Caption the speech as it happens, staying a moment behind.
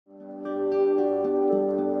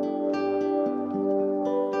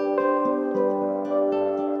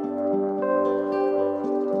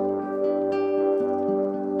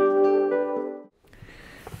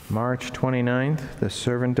March 29th, the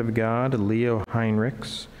servant of God, Leo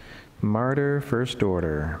Heinrichs, Martyr, First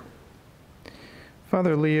Order.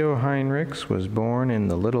 Father Leo Heinrichs was born in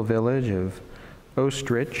the little village of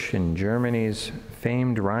Oestrich in Germany's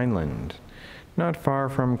famed Rhineland, not far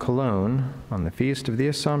from Cologne, on the Feast of the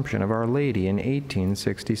Assumption of Our Lady in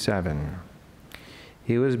 1867.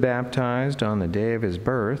 He was baptized on the day of his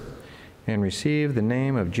birth and received the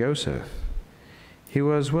name of Joseph. He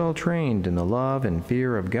was well trained in the love and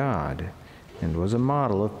fear of God and was a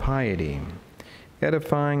model of piety,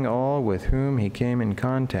 edifying all with whom he came in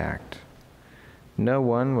contact. No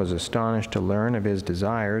one was astonished to learn of his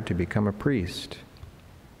desire to become a priest.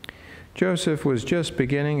 Joseph was just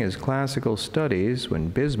beginning his classical studies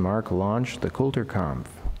when Bismarck launched the Kulturkampf.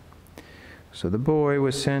 So the boy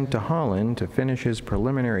was sent to Holland to finish his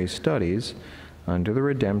preliminary studies under the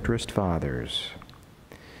Redemptorist Fathers.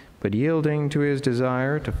 But yielding to his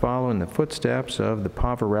desire to follow in the footsteps of the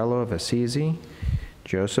Poverello of Assisi,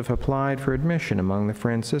 Joseph applied for admission among the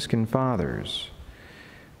Franciscan Fathers.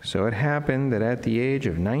 So it happened that at the age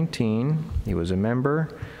of 19, he was a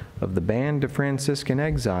member of the band of Franciscan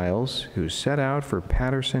exiles who set out for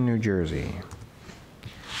Paterson, New Jersey.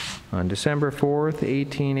 On December 4th,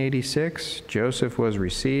 1886, Joseph was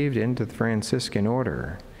received into the Franciscan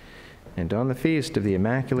order, and on the Feast of the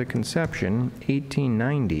Immaculate Conception,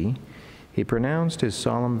 1890, he pronounced his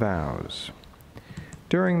solemn vows.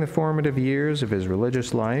 During the formative years of his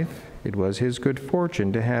religious life, it was his good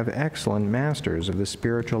fortune to have excellent masters of the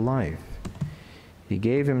spiritual life. He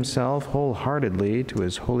gave himself wholeheartedly to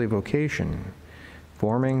his holy vocation,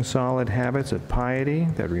 forming solid habits of piety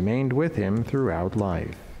that remained with him throughout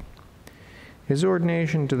life. His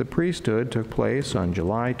ordination to the priesthood took place on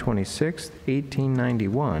July 26,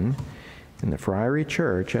 1891, in the Friary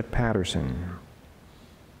Church at Paterson.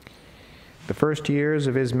 The first years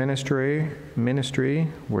of his ministry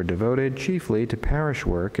were devoted chiefly to parish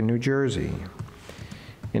work in New Jersey.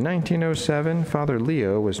 In 1907, Father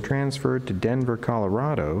Leo was transferred to Denver,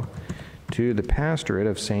 Colorado, to the pastorate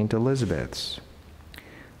of St. Elizabeth's.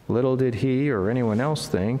 Little did he or anyone else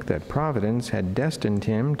think that Providence had destined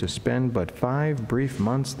him to spend but 5 brief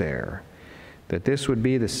months there, that this would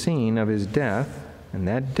be the scene of his death, and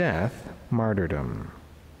that death, martyrdom.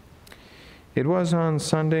 It was on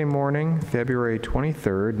Sunday morning, February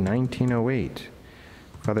 23, 1908.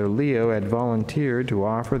 Father Leo had volunteered to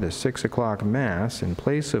offer the 6 o'clock Mass in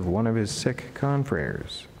place of one of his sick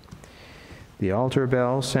confreres. The altar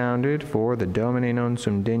bell sounded for the Domine non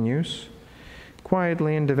sum dignus.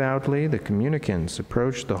 Quietly and devoutly, the communicants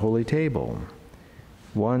approached the holy table.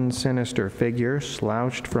 One sinister figure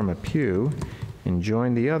slouched from a pew and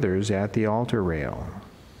joined the others at the altar rail.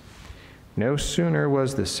 No sooner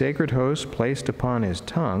was the sacred host placed upon his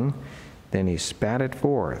tongue than he spat it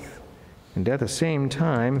forth, and at the same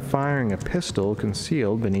time firing a pistol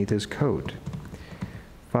concealed beneath his coat.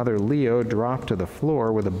 Father Leo dropped to the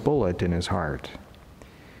floor with a bullet in his heart.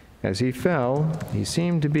 As he fell, he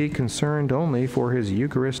seemed to be concerned only for his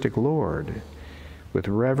Eucharistic Lord. With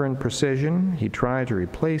reverent precision, he tried to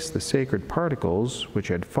replace the sacred particles which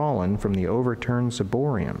had fallen from the overturned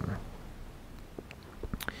ciborium.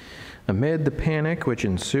 Amid the panic which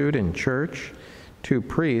ensued in church, 2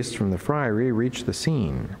 priests from the friary reached the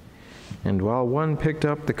scene, and while one picked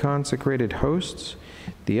up the consecrated hosts,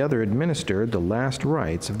 the other administered the last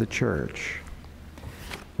rites of the church.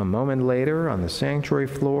 A moment later, on the sanctuary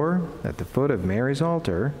floor, at the foot of Mary's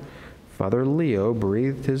altar, Father Leo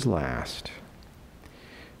breathed his last.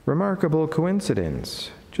 Remarkable coincidence.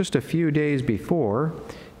 Just a few days before,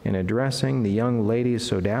 in addressing the young ladies'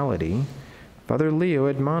 sodality, Father Leo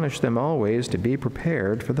admonished them always to be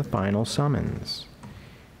prepared for the final summons.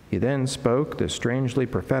 He then spoke the strangely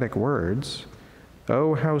prophetic words,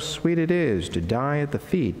 "Oh, how sweet it is to die at the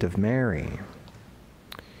feet of Mary."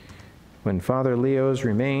 When Father Leo's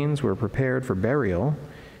remains were prepared for burial,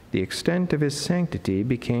 the extent of his sanctity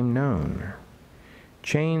became known.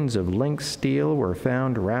 Chains of linked steel were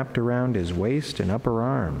found wrapped around his waist and upper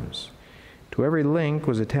arms. To every link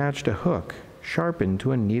was attached a hook, sharpened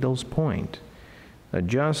to a needle's point,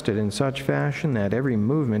 adjusted in such fashion that every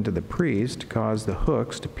movement of the priest caused the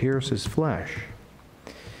hooks to pierce his flesh.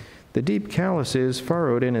 The deep calluses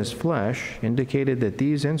furrowed in his flesh indicated that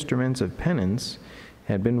these instruments of penance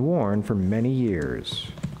had been worn for many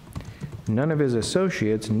years. None of his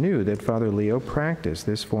associates knew that Father Leo practiced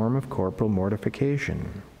this form of corporal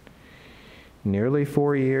mortification. Nearly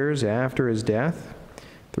 4 years after his death,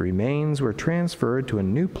 the remains were transferred to a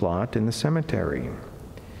new plot in the cemetery.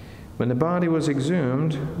 When the body was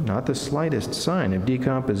exhumed, not the slightest sign of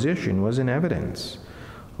decomposition was in evidence,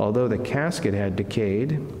 although the casket had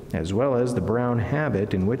decayed, as well as the brown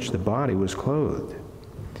habit in which the body was clothed.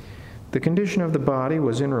 The condition of the body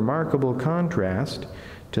was in remarkable contrast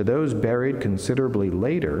to those buried considerably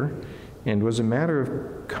later, and was a matter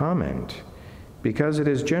of comment, because it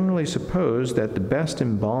is generally supposed that the best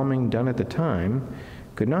embalming done at the time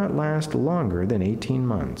could not last longer than 18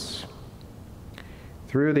 months.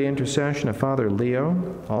 Through the intercession of Father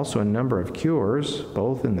Leo, also a number of cures,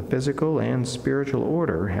 both in the physical and spiritual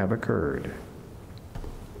order, have occurred.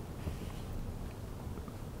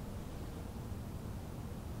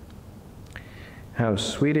 How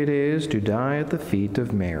sweet it is to die at the feet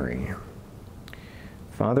of Mary.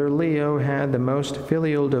 Father Leo had the most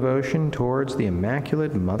filial devotion towards the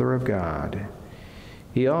Immaculate Mother of God.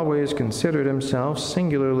 He always considered himself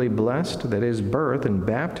singularly blessed that his birth and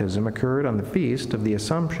baptism occurred on the feast of the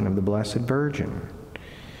Assumption of the Blessed Virgin.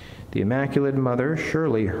 The Immaculate Mother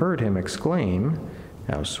surely heard him exclaim,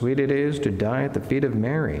 "How sweet it is to die at the feet of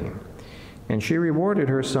Mary," and she rewarded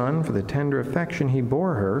her son for the tender affection he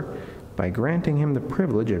bore her by granting him the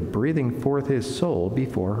privilege of breathing forth his soul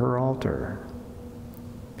before her altar.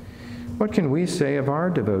 What can we say of our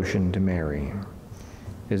devotion to Mary?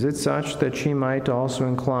 Is it such that she might also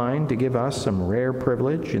incline to give us some rare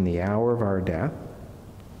privilege in the hour of our death?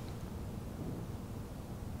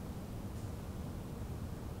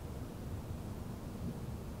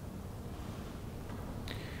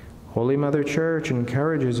 Holy Mother Church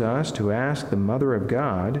encourages us to ask the Mother of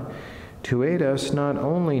God to aid us not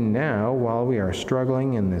only now while we are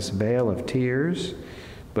struggling in this vale of tears,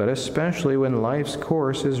 but especially when life's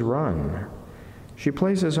course is run. She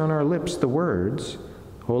places on our lips the words,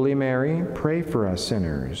 "Holy Mary, pray for us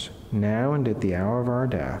sinners, now and at the hour of our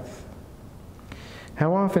death."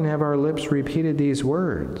 How often have our lips repeated these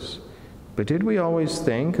words? But did we always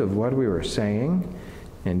think of what we were saying?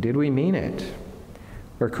 And did we mean it?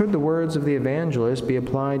 Or could the words of the evangelist be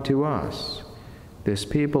applied to us? "This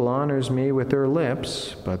people honors me with their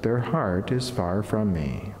lips, but their heart is far from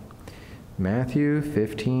me." Matthew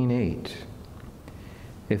 15:8.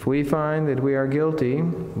 If we find that we are guilty,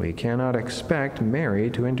 we cannot expect Mary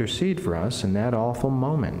to intercede for us in that awful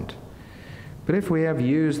moment. But if we have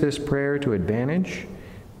used this prayer to advantage,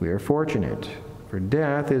 we are fortunate, for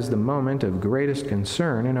death is the moment of greatest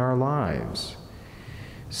concern in our lives.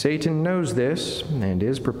 Satan knows this and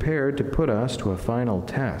is prepared to put us to a final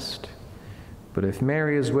test. But if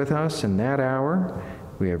Mary is with us in that hour,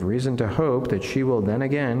 we have reason to hope that she will then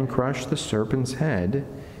again crush the serpent's head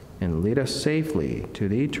and lead us safely to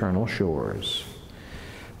the eternal shores.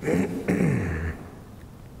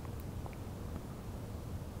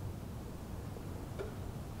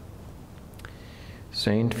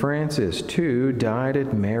 Saint Francis, too, died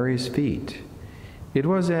at Mary's feet. It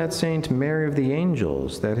was at Saint Mary of the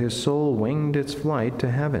Angels that his soul winged its flight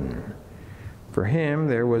to heaven. For him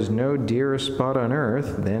there was no dearer spot on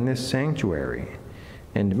earth than this sanctuary,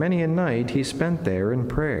 and many a night he spent there in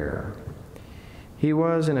prayer. He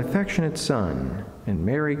was an affectionate son, and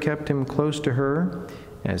Mary kept him close to her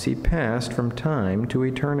as he passed from time to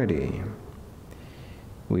eternity.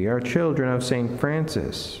 We are children of St.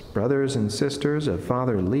 Francis, brothers and sisters of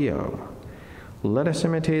Father Leo. Let us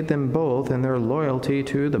imitate them both in their loyalty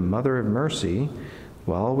to the Mother of Mercy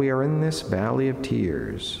while we are in this valley of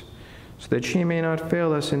tears, so that she may not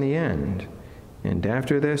fail us in the end, and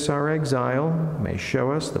after this our exile may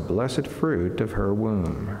show us the blessed fruit of her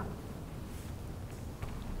womb.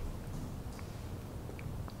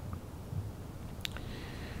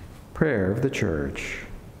 Prayer of the Church.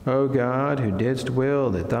 O God, who didst will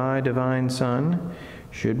that thy divine Son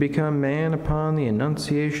should become man upon the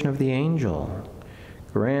annunciation of the angel,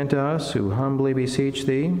 grant us, who humbly beseech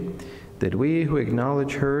thee, that we who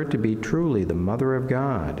acknowledge her to be truly the Mother of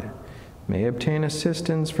God may obtain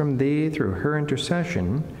assistance from thee through her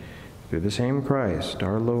intercession, through the same Christ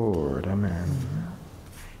our Lord. Amen.